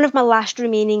my last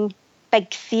remaining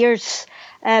big fears.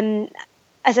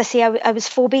 As I say, I was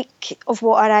phobic of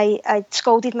water. I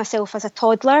scalded myself as a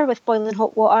toddler with boiling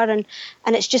hot water, and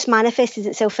it's just manifested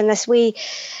itself in this way.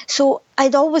 So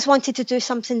I'd always wanted to do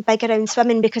something big around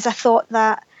swimming, because I thought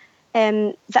that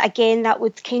again that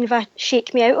would kind of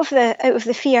shake me out of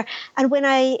the fear. And when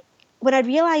I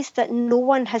realised that no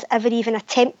one has ever even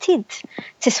attempted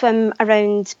to swim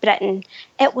around Britain,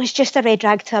 it was just a red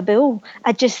rag to a bull.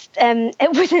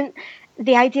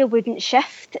 The idea wouldn't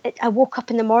shift. I woke up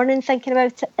in the morning thinking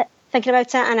about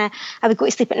it, and I would go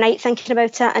to sleep at night thinking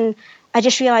about it, and I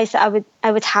just realised that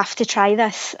I would have to try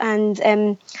this. And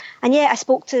yeah, I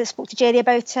spoke to Jerry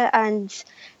about it, and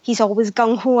he's always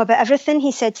gung ho about everything.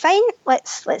 He said, "Fine,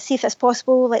 let's see if it's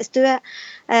possible. Let's do it."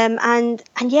 And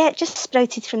yeah, it just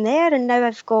sprouted from there, and now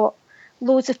I've got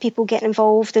loads of people getting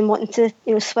involved and wanting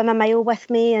to swim a mile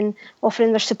with me and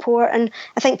offering their support. And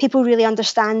I think people really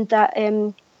understand that.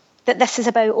 That this is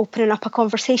about opening up a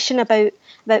conversation about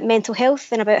mental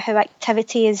health, and about how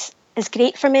activity is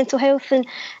great for mental health, and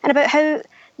about how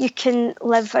you can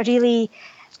live a really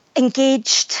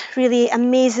engaged, really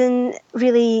amazing,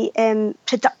 really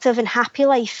productive and happy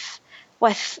life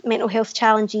with mental health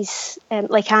challenges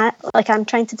like I'm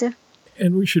trying to do.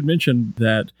 And we should mention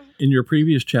that in your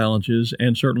previous challenges,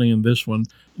 and certainly in this one,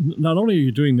 not only are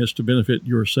you doing this to benefit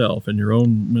yourself and your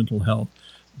own mental health,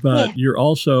 but you're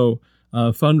also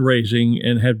fundraising,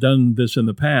 and have done this in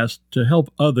the past to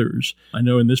help others. I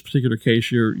know in this particular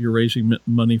case, you're raising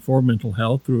money for mental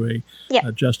health through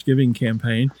a Just Giving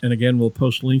campaign. And again, we'll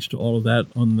post links to all of that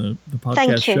on the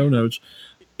podcast show notes.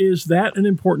 Is that an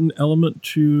important element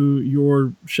to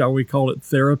your, shall we call it,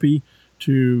 therapy,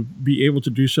 to be able to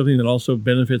do something that also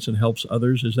benefits and helps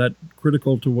others? Is that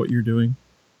critical to what you're doing?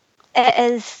 It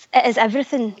is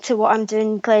everything to what I'm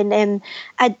doing, Glenn.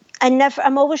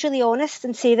 I'm always really honest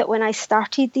and say that when I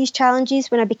started these challenges,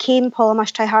 when I became Paula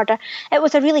Must Try Harder, it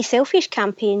was a really selfish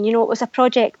campaign. It was a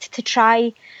project to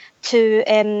try to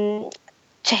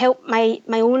help my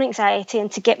own anxiety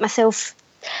and to get myself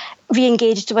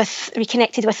reconnected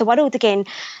with the world again.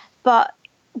 But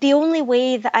the only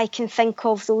way that I can think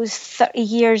of those 30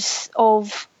 years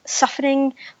of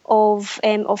suffering, of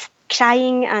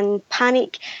crying and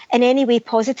panic in any way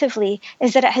positively,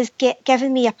 is that it has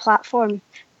given me a platform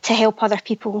to help other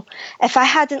people. If I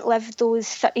hadn't lived those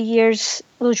 30 years,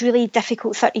 those really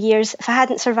difficult 30 years, if I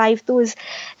hadn't survived those,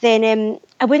 then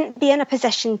I wouldn't be in a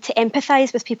position to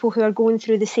empathise with people who are going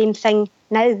through the same thing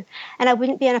now. And I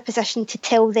wouldn't be in a position to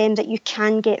tell them that you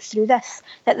can get through this,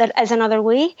 that there is another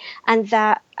way, and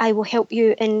that I will help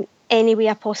you in any way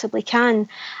I possibly can.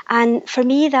 And for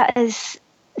me, that is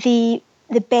the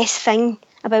best thing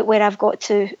about where I've got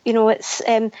to. It's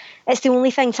the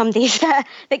only thing some days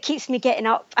that keeps me getting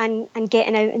up and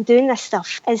getting out and doing this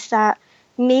stuff, is that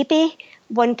maybe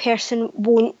one person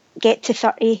won't get to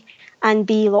 30 and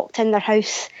be locked in their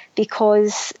house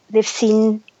because they've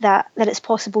seen that it's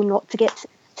possible not to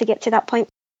get to that point.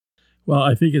 Well,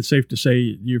 I think it's safe to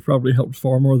say you've probably helped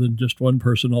far more than just one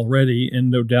person already,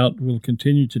 and no doubt will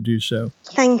continue to do so.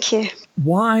 Thank you.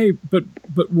 Why? But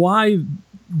why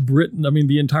Britain? I mean,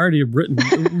 the entirety of Britain.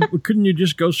 Couldn't you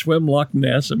just go swim Loch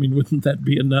Ness? I mean, wouldn't that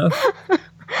be enough?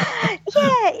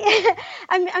 Yeah.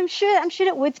 I'm sure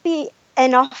it would be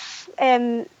enough,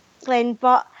 Glenn.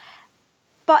 But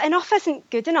enough isn't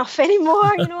good enough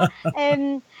anymore.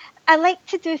 I like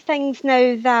to do things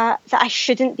now that I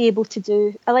shouldn't be able to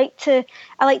do. I like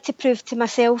to prove to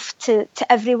myself, to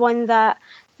everyone, that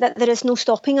there is no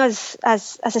stopping us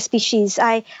as a species.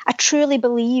 I truly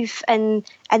believe in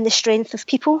the strength of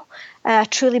people. I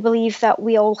truly believe that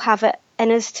we all have it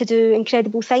in us to do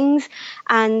incredible things.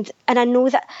 And I know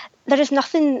that there's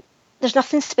nothing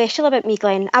special about me,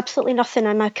 Glenn. Absolutely nothing.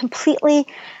 I'm a completely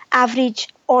average,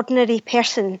 ordinary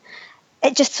person.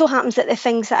 it just so happens that the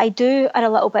things that I do are a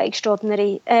little bit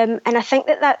extraordinary, and I think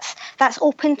that's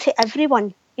open to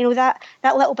everyone. You know, that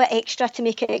little bit extra to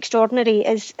make it extraordinary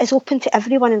is open to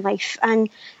everyone in life, and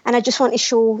I just want to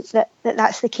show that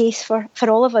that's the case for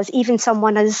all of us, even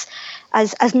someone as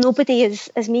nobody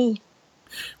as me.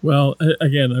 Well,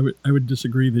 again, I would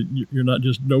disagree that you're not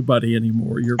just nobody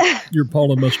anymore. You're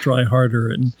Paula Must Try Harder,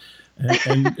 and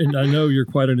I know you're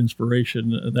quite an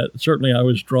inspiration. That certainly I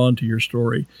was drawn to your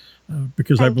story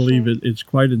because I believe it's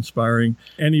quite inspiring,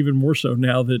 and even more so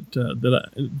now that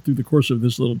through the course of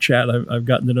this little chat, I've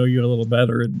gotten to know you a little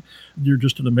better, and you're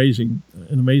just an amazing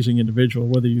individual,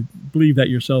 whether you believe that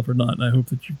yourself or not. And I hope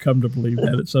that you come to believe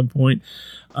that at some point.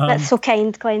 That's so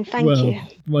kind, Glenn. Thank you.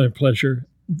 My pleasure.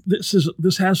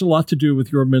 This has a lot to do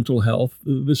with your mental health,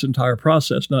 this entire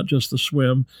process, not just the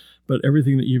swim, but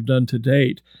everything that you've done to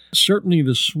date. Certainly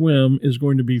the swim is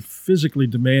going to be physically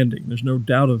demanding. There's no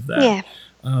doubt of that. Yeah.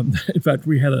 In fact,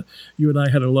 you and I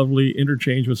had a lovely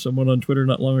interchange with someone on Twitter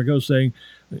not long ago saying,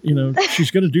 you know,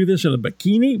 she's going to do this in a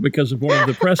bikini because of one of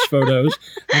the press photos.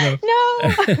 You know.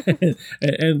 No.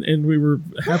 and we were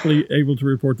happily able to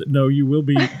report that, no, you will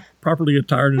be properly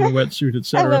attired in a wetsuit,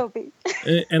 etc. I will be.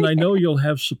 And I know you'll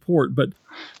have support, but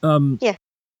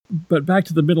But back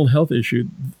to the mental health issue.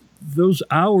 Those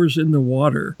hours in the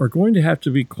water are going to have to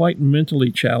be quite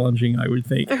mentally challenging, I would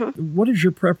think. Mm-hmm. What is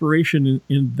your preparation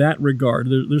in that regard?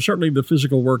 There's certainly the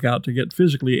physical workout to get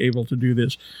physically able to do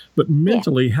this, but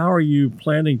mentally, how are you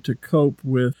planning to cope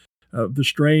with the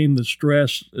strain, the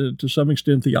stress, to some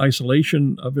extent, the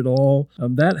isolation of it all?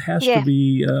 That has to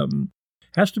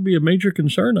be a major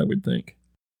concern, I would think.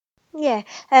 Yeah,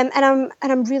 and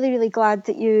I'm really, really glad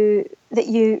that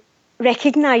you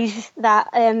recognise that.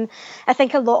 I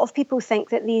think a lot of people think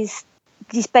that these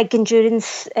big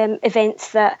endurance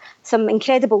events, that some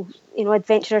incredible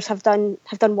adventurers have done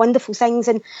wonderful things,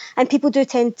 and people do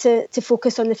tend to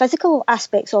focus on the physical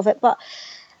aspects of it. But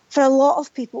for a lot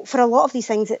of people, for a lot of these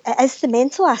things, it is the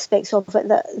mental aspects of it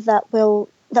that will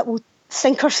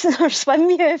sink or swim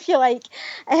you, if you like.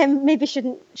 Maybe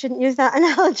shouldn't use that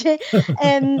analogy.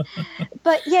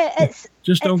 But yeah, it's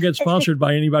just don't get sponsored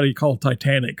by anybody called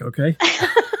Titanic, okay?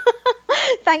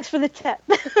 Thanks for the tip.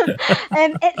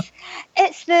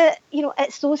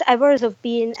 It's those hours of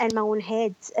being in my own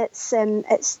head. It's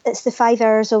the 5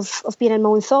 hours of being in my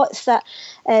own thoughts that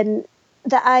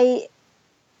I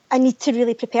need to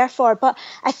really prepare for. But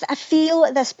I feel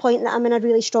at this point that I'm in a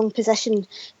really strong position,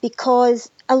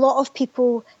 because a lot of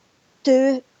people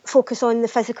do focus on the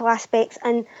physical aspects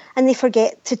and they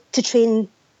forget to train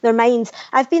their minds.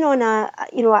 I've been on a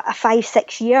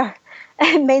 5-6 year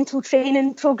mental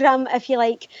training program, if you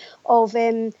like, of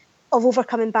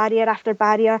overcoming barrier after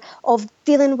barrier, of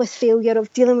dealing with failure,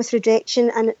 of dealing with rejection,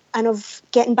 and of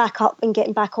getting back up and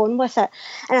getting back on with it.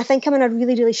 And I think I'm in a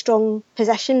really, really strong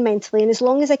position mentally. And as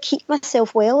long as I keep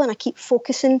myself well and I keep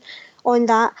focusing on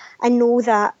that, I know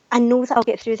that I'll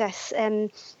get through this.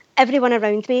 Everyone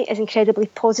around me is incredibly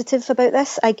positive about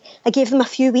this. I gave them a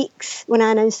few weeks when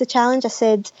I announced the challenge. I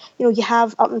said, you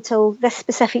have up until this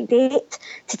specific date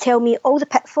to tell me all the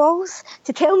pitfalls,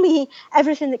 to tell me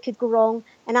everything that could go wrong.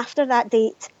 And after that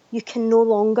date, you can no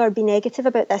longer be negative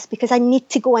about this, because I need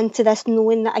to go into this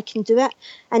knowing that I can do it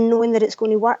and knowing that it's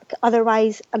going to work.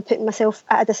 Otherwise, I'm putting myself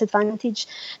at a disadvantage.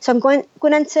 So I'm going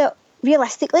into it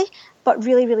realistically, but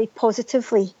really, really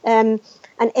positively. And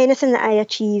anything that I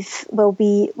achieve will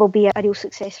be a real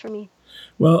success for me.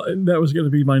 Well, that was going to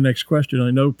be my next question.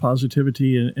 I know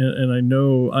positivity, and I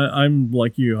know I'm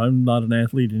like you. I'm not an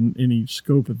athlete in any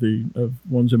scope of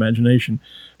one's imagination,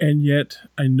 and yet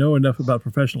I know enough about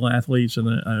professional athletes,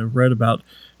 and I've read about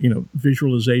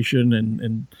visualization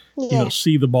and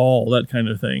see the ball, that kind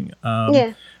of thing.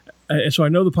 And so I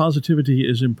know the positivity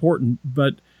is important,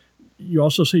 but you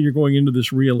also say you're going into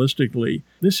this realistically.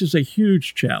 This is a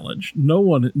huge challenge. No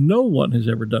one has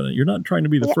ever done it. You're not trying to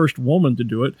be the first woman to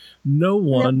do it. No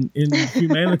one in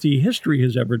humanity history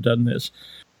has ever done this.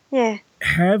 Yeah.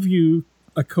 Have you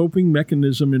a coping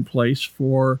mechanism in place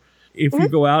for if you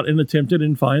go out and attempt it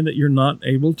and find that you're not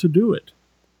able to do it?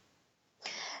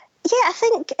 Yeah, I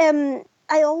think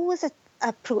I always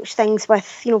approach things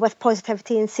with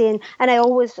positivity and I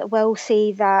always will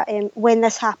say that when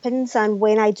this happens and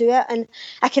when I do it, and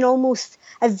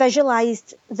I've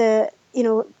visualised the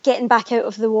getting back out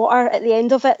of the water at the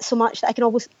end of it so much that I can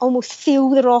almost feel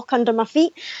the rock under my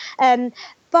feet.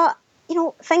 But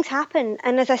things happen,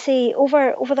 and as I say,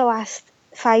 over the last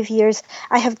 5 years,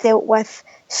 I have dealt with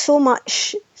so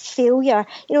much failure.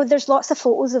 There's lots of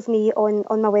photos of me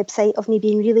on my website of me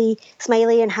being really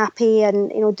smiley and happy and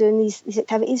doing these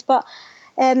activities. But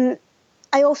I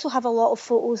also have a lot of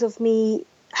photos of me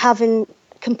having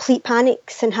complete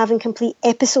panics and having complete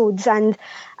episodes and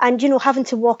having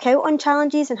to walk out on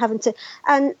challenges and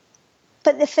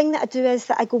but the thing that I do is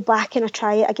that I go back and I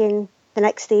try it again the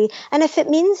next day. And if it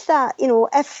means that,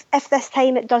 if this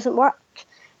time it doesn't work,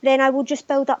 then I will just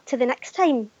build up to the next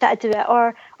time that I do it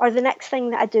or the next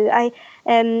thing that I do.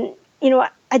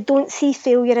 I don't see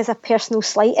failure as a personal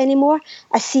slight anymore.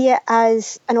 I see it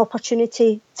as an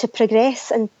opportunity to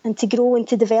progress and to grow and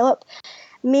to develop.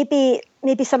 Maybe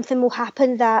something will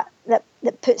happen that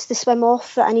puts the swim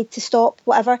off, that I need to stop,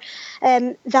 whatever.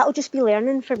 That'll just be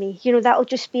learning for me. That'll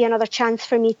just be another chance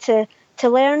for me to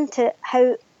learn to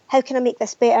how can I make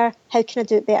this better? How can I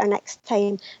do it better next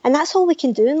time? And that's all we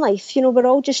can do in life. We're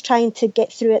all just trying to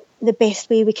get through it the best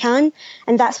way we can.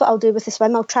 And that's what I'll do with the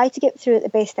swim. I'll try to get through it the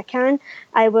best I can.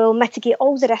 I will mitigate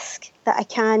all the risk that I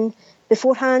can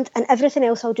beforehand, and everything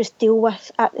else I'll just deal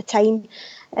with at the time.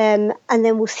 And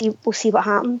then we'll see what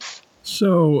happens.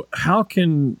 So how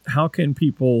can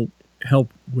people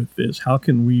help with this? How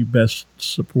can we best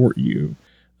support you?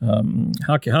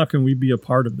 How can we be a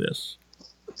part of this?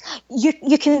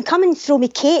 You can come and throw me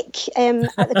cake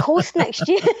at the coast next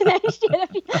year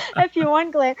if you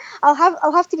want, Glenn. I'll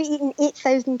have to be eating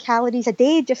 8,000 calories a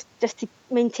day just to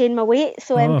maintain my weight.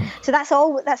 So so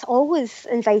that's always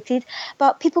invited.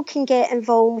 But people can get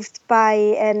involved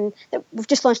by we've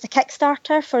just launched a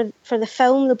Kickstarter for the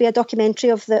film. There'll be a documentary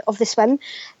of the swim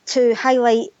to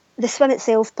highlight the swim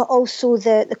itself, but also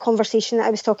the conversation that I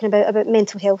was talking about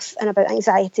mental health and about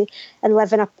anxiety and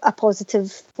living a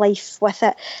positive life with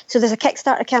it. So there's a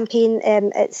Kickstarter campaign.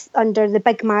 It's under the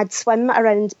Big Mad Swim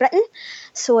around Britain.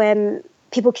 So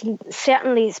people can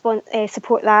certainly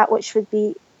support that, which would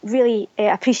be really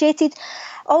appreciated.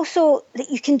 Also,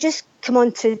 that you can just come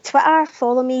on to Twitter,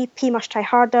 follow me, P Must Try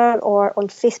Harder, or on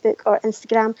Facebook or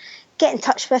Instagram. Get in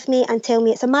touch with me and tell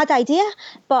me it's a mad idea,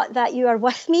 but that you are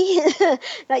with me,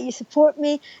 that you support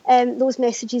me. Those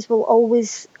messages will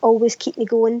always keep me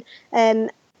going.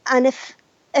 And if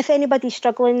anybody's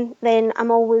struggling, then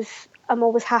I'm always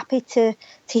happy to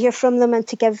hear from them and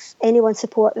to give anyone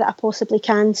support that I possibly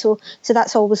can. So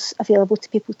that's always available to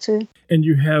people too. And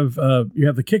you have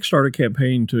the Kickstarter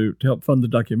campaign to help fund the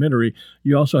documentary.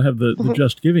 You also have the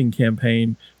Just Giving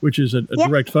campaign, which is a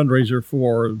direct fundraiser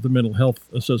for the mental health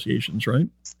associations, right?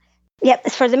 Yep,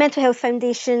 it's for the Mental Health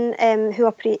Foundation, who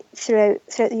operate throughout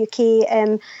the UK,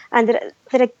 and they're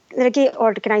a great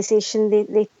organisation.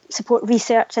 They support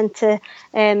research into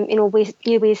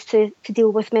new ways to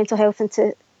deal with mental health and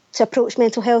to approach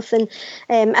mental health, and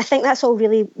I think that's all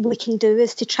really we can do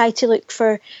is to try to look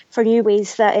for new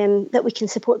ways that we can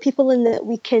support people and that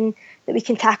we can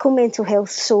tackle mental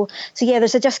health. So yeah,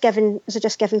 there's a Just Giving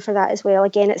for that as well.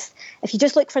 Again, it's if you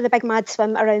just look for the Big Mad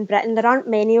Swim around Britain, there aren't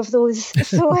many of those,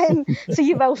 so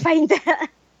you will find it.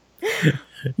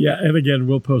 Yeah, and again,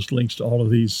 we'll post links to all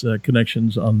of these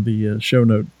connections on the show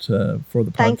note for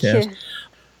the podcast. Thank you.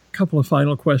 A couple of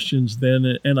final questions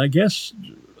then, and I guess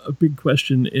a big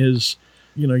question is,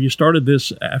 you started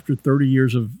this after 30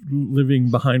 years of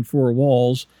living behind four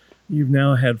walls. You've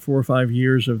now had 4 or 5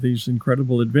 years of these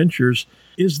incredible adventures.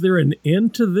 Is there an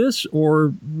end to this,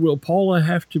 or will Paula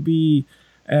have to be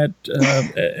at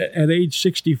age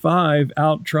 65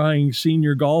 out trying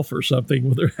senior golf or something?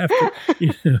 Will there have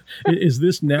to, is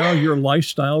this now your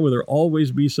lifestyle? Will there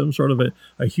always be some sort of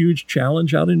a huge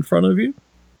challenge out in front of you?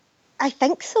 I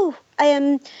think so.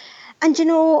 And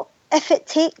if it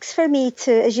takes for me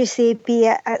to, as you say, be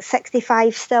at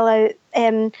 65 still out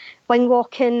wing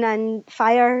walking and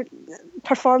fire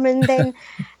performing, then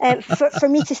for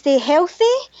me to stay healthy,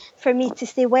 for me to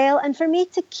stay well, and for me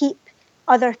to keep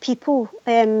other people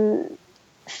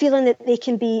feeling that they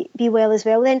can be well as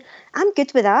well, then I'm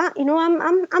good with that.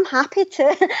 I'm happy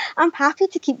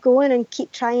to keep going and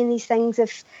keep trying these things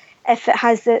if it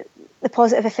has the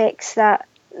positive effects that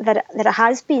it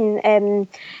has been.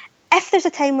 If there's a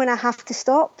time when I have to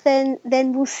stop, then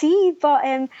we'll see.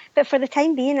 But for the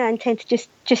time being, I intend to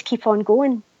just keep on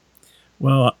going.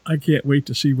 Well, I can't wait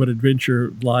to see what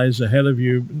adventure lies ahead of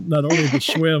you. Not only the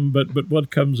swim, but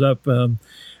what comes up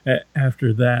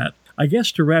after that. I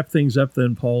guess to wrap things up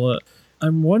then, Paula,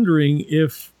 I'm wondering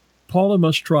if Paula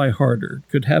Must Try Harder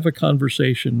could have a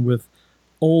conversation with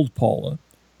old Paula,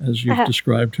 as you've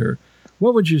described her.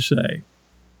 What would you say?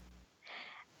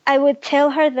 I would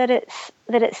tell her that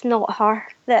it's not her,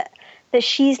 that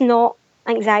she's not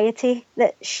anxiety,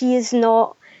 that she is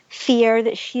not fear,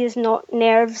 that she is not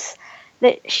nerves,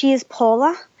 that she is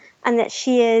Paula, and that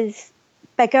she is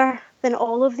bigger than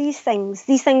all of these things.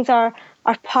 These things are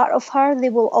part of her.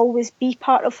 They will always be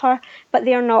part of her, but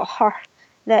they are not her.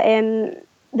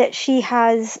 That she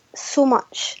has so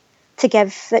much to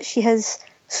give, that she has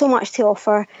so much to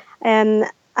offer, and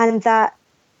that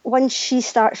once she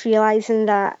starts realising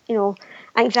that, you know,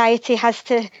 anxiety has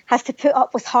to put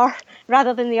up with her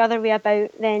rather than the other way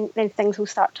about, then things will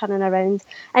start turning around.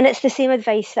 And it's the same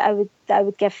advice that I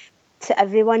would give to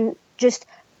everyone. Just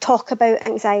talk about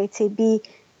anxiety. Be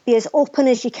as open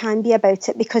as you can be about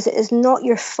it, because it is not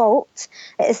your fault.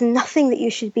 It is nothing that you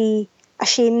should be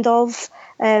ashamed of.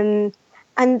 And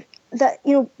that,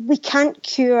 you know, we can't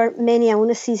cure many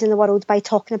illnesses in the world by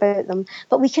talking about them,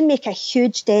 but we can make a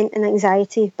huge dent in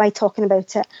anxiety by talking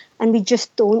about it, and we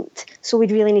just don't. So we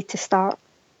really need to start.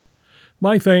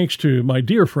 My thanks to my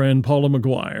dear friend Paula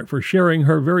McGuire for sharing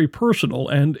her very personal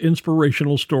and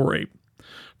inspirational story.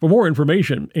 For more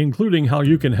information, including how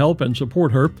you can help and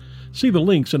support her, see the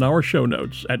links in our show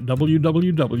notes at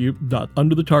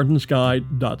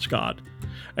www.underthetartansky.scot,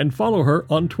 and follow her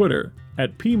on Twitter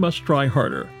at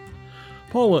 @PMustTryHarder.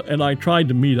 Paula and I tried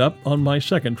to meet up on my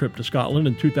second trip to Scotland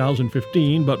in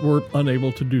 2015, but were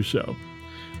unable to do so.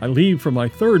 I leave for my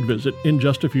third visit in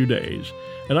just a few days,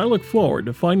 and I look forward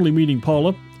to finally meeting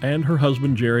Paula and her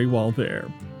husband Jerry while there.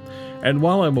 And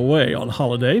while I'm away on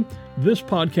holiday, this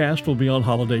podcast will be on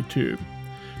holiday too.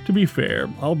 To be fair,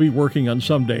 I'll be working on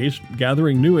some days,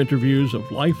 gathering new interviews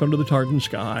of life under the tartan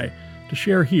sky to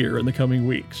share here in the coming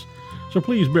weeks. So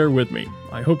please bear with me.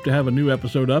 I hope to have a new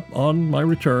episode up on my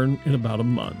return in about a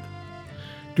month.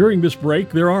 During this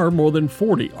break, there are more than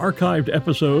 40 archived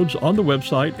episodes on the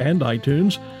website and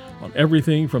iTunes on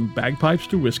everything from bagpipes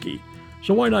to whiskey.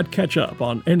 So why not catch up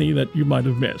on any that you might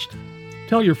have missed?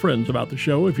 Tell your friends about the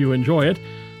show if you enjoy it,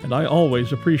 and I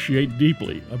always appreciate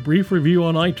deeply a brief review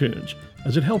on iTunes,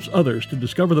 as it helps others to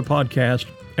discover the podcast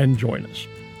and join us.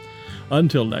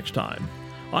 Until next time,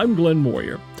 I'm Glenn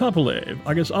Moyer. Tapalev,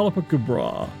 agus alapa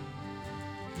kubra.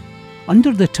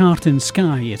 Under the Tartan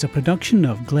Sky is a production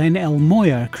of Glenn L.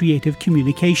 Moyer Creative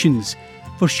Communications.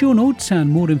 For show notes and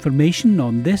more information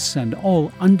on this and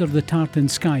all Under the Tartan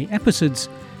Sky episodes,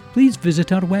 please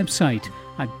visit our website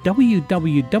at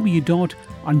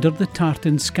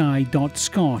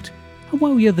www.underthetartansky.scot. And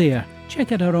while you're there,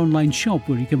 check out our online shop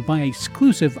where you can buy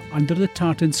exclusive Under the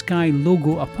Tartan Sky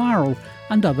logo apparel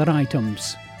and other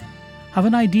items. Have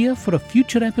an idea for a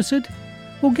future episode?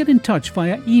 Well, get in touch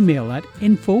via email at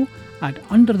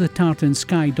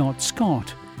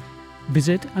info@underthetartansky.scot.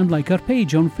 Visit and like our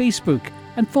page on Facebook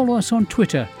and follow us on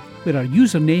Twitter, where our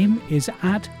username is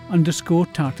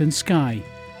 @_tartansky.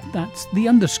 That's the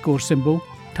underscore symbol,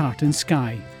 Tartan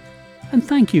Sky. And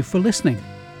thank you for listening.